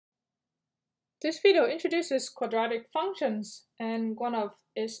This video introduces quadratic functions and one of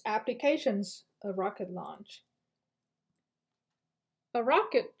its applications, a rocket launch. A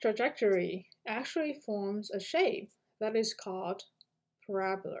rocket trajectory actually forms a shape that is called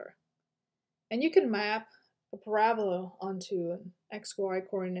parabola. And you can map a parabola onto an xy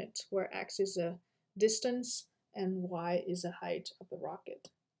coordinate where x is a distance and y is the height of the rocket.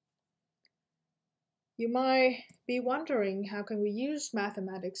 You might be wondering, how can we use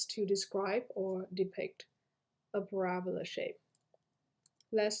mathematics to describe or depict a parabola shape?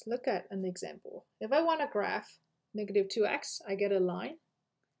 Let's look at an example. If I want to graph negative 2x, I get a line.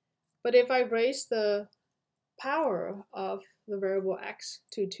 But if I raise the power of the variable x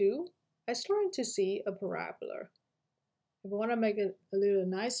to 2, I start to see a parabola. If I want to make it a little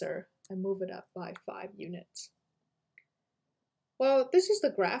nicer, I move it up by 5 units. Well, this is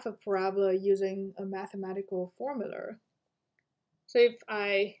the graph of parabola using a mathematical formula. So if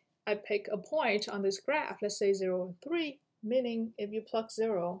I pick a point on this graph, let's say 0 and 3, meaning if you plug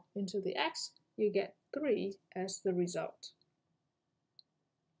 0 into the x, you get 3 as the result.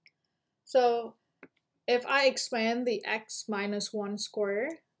 So if I expand the x minus 1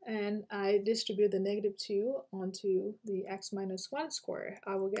 square and I distribute the negative 2 onto the x minus 1 square,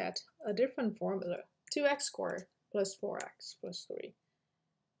 I will get a different formula, 2x squared plus 4x plus 3.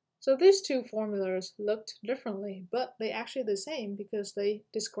 So these two formulas looked differently, but they're actually the same because they're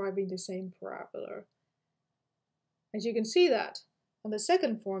describing the same parabola. As you can see that on the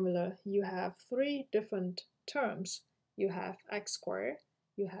second formula, you have 3 different terms. You have x squared,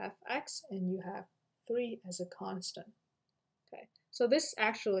 you have x, and you have 3 as a constant. Okay, so this is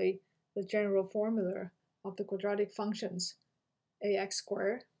actually the general formula of the quadratic functions, ax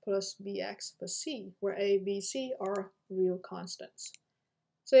squared plus bx plus c, where a, b, c are real constants.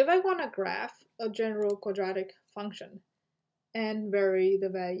 So if I want to graph a general quadratic function and vary the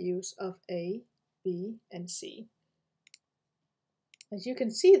values of a, b, and c, as you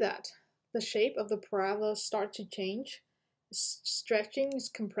can see that the shape of the parabola starts to change. It's stretching, it's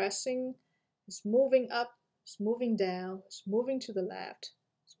compressing, it's moving up, it's moving down, it's moving to the left,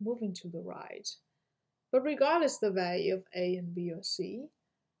 it's moving to the right. But regardless the value of a and b or c,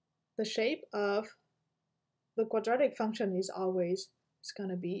 the shape of the quadratic function is always going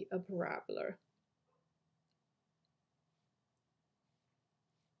to be a parabola.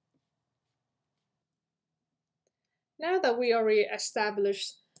 Now that we already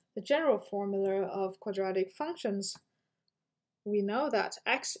established the general formula of quadratic functions, we know that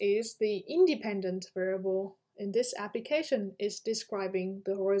x is the independent variable in this application is describing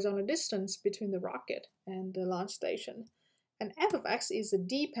the horizontal distance between the rocket and the launch station. And f of x is the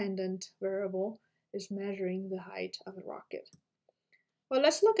dependent variable, is measuring the height of the rocket. Well,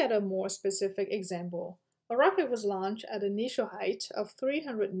 let's look at a more specific example. A rocket was launched at an initial height of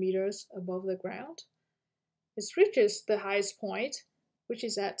 300 meters above the ground. It reaches the highest point, which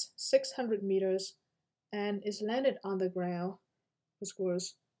is at 600 meters, and is landed on the ground, which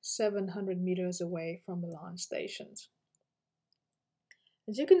was 700 meters away from the launch stations.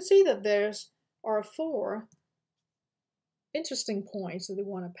 As you can see that there are 4 interesting points that we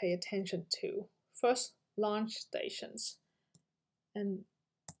want to pay attention to. First, launch stations, and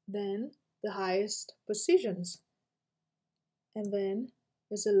then the highest positions, and then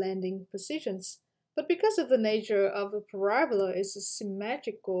there's the landing positions. But because of the nature of the parabola is a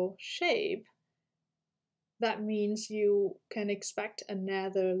symmetrical shape, that means you can expect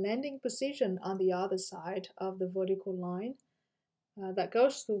another landing position on the other side of the vertical line that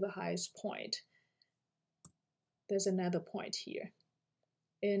goes through the highest point. There's another point here.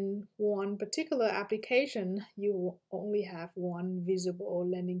 In one particular application, you only have one visible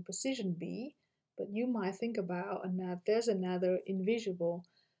landing position B, but you might think about there's another invisible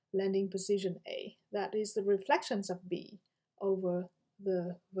landing position A. That is the reflections of B over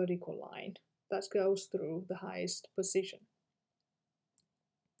the vertical line that goes through the highest position.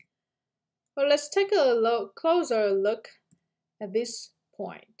 Well, let's take a closer look at these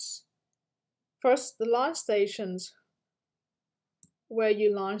points. First, the launch stations where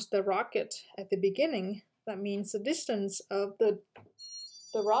you launch the rocket at the beginning. That means the distance of the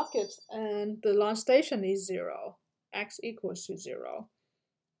rocket and the launch station is 0. X equals to 0.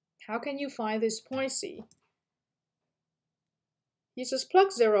 How can you find this point C? You just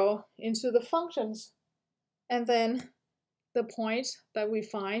plug 0 into the functions, and then the point that we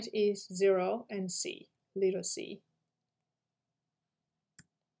find is 0 and C, little c.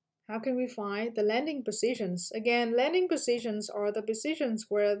 How can we find the landing positions? Again, landing positions are the positions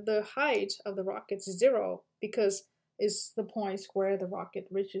where the height of the rocket is 0 because it's the points where the rocket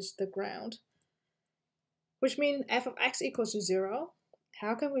reaches the ground. Which means f of x equals to 0.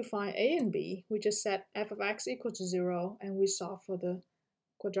 how can we find a and b? We just set f of x equal to 0 and we solve for the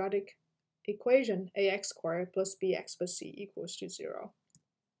quadratic equation ax squared plus bx plus c equals to 0.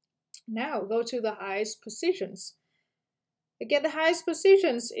 Now go to the highest positions. Again, the highest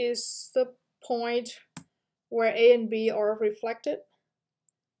positions is the point where a and b are reflected,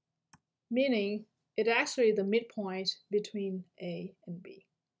 meaning it's actually the midpoint between a and b.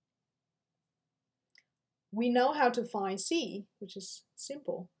 We know how to find c, which is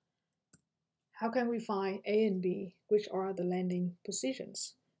simple. How can we find a and b, which are the landing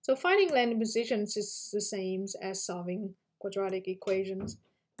positions? So finding landing positions is the same as solving quadratic equations,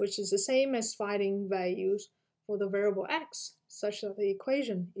 which is the same as finding values for the variable x, such that the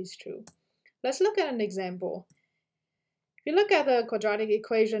equation is true. Let's look at an example. If you look at the quadratic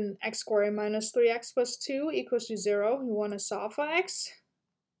equation x squared minus 3x plus 2 equals to 0, you want to solve for x.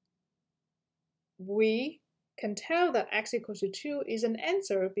 We can tell that x equals to 2 is an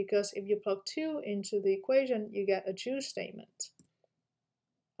answer because if you plug 2 into the equation, you get a true statement.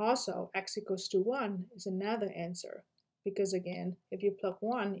 Also, x equals to 1 is another answer because again, if you plug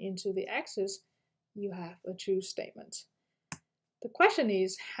 1 into the x's, you have a true statement. The question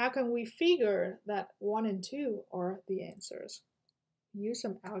is, how can we figure that 1 and 2 are the answers? Use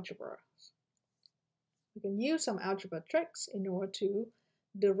some algebra. We can use some algebra tricks in order to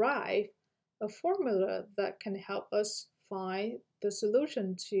derive a formula that can help us find the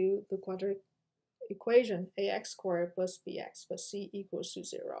solution to the quadratic equation ax squared plus bx plus c equals to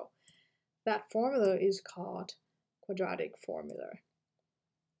 0. That formula is called quadratic formula.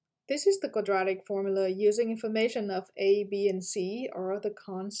 This is the quadratic formula using information of a, b, and c are the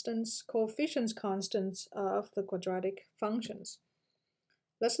constants, coefficients constants of the quadratic functions.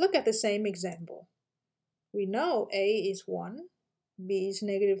 Let's look at the same example. We know a is 1, b is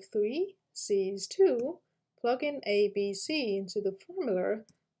negative 3, c is 2. Plug in a, b, c into the formula,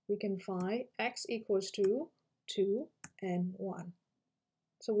 we can find x equals to 2 and 1.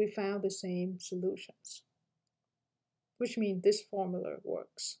 So we found the same solutions, which means this formula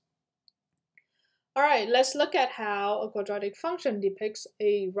works. All right, let's look at how a quadratic function depicts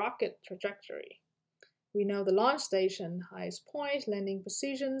a rocket trajectory. We know the launch station, highest point, landing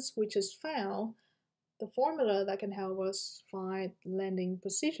positions, which is found the formula that can help us find landing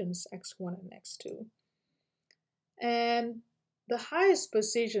positions x1 and x2. And the highest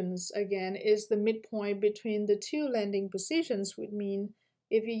positions, again, is the midpoint between the two landing positions, which means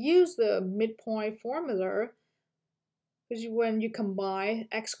if you use the midpoint formula, because when you combine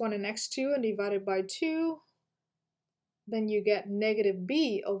x1 and x2 and divide it by 2, then you get negative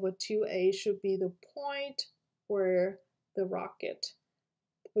b over 2a should be the point where the rocket,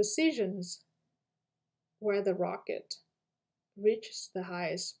 positions where the rocket reaches the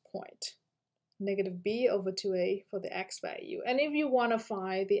highest point. Negative b over 2a for the x value. And if you want to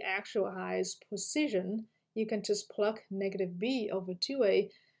find the actual highest position, you can just plug negative b over 2a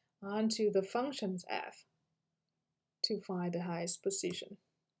onto the function's f to find the highest position.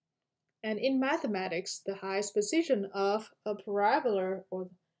 And in mathematics, the highest position of a parabola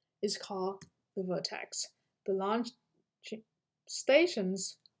is called the vertex. The launch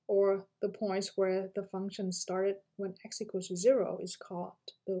stations, or the points where the function started when x equals to 0, is called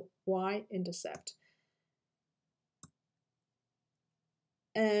the y-intercept.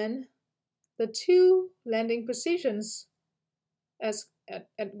 And the two landing positions at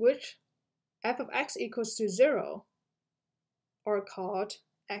which f of x equals to 0 are called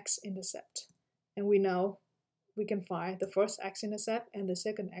x-intercept. And we know we can find the first x-intercept and the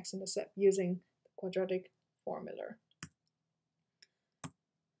second x-intercept using the quadratic formula.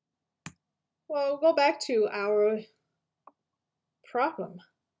 Well, go back to our problem.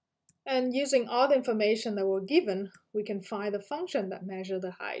 And using all the information that were given, we can find the function that measures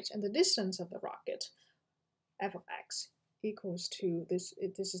the height and the distance of the rocket. F of x equals to this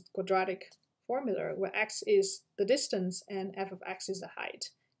is quadratic formula where x is the distance and f of x is the height.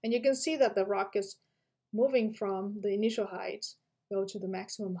 And you can see that the rocket's moving from the initial height, go to the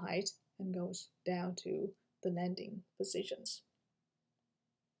maximum height, and goes down to the landing positions.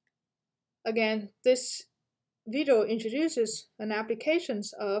 Again, this video introduces an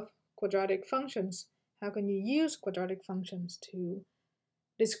applications of quadratic functions. How can you use quadratic functions to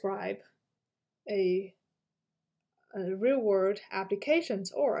describe a real-world applications,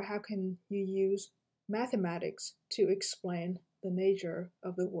 or how can you use mathematics to explain the nature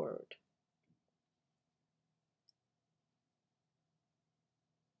of the world?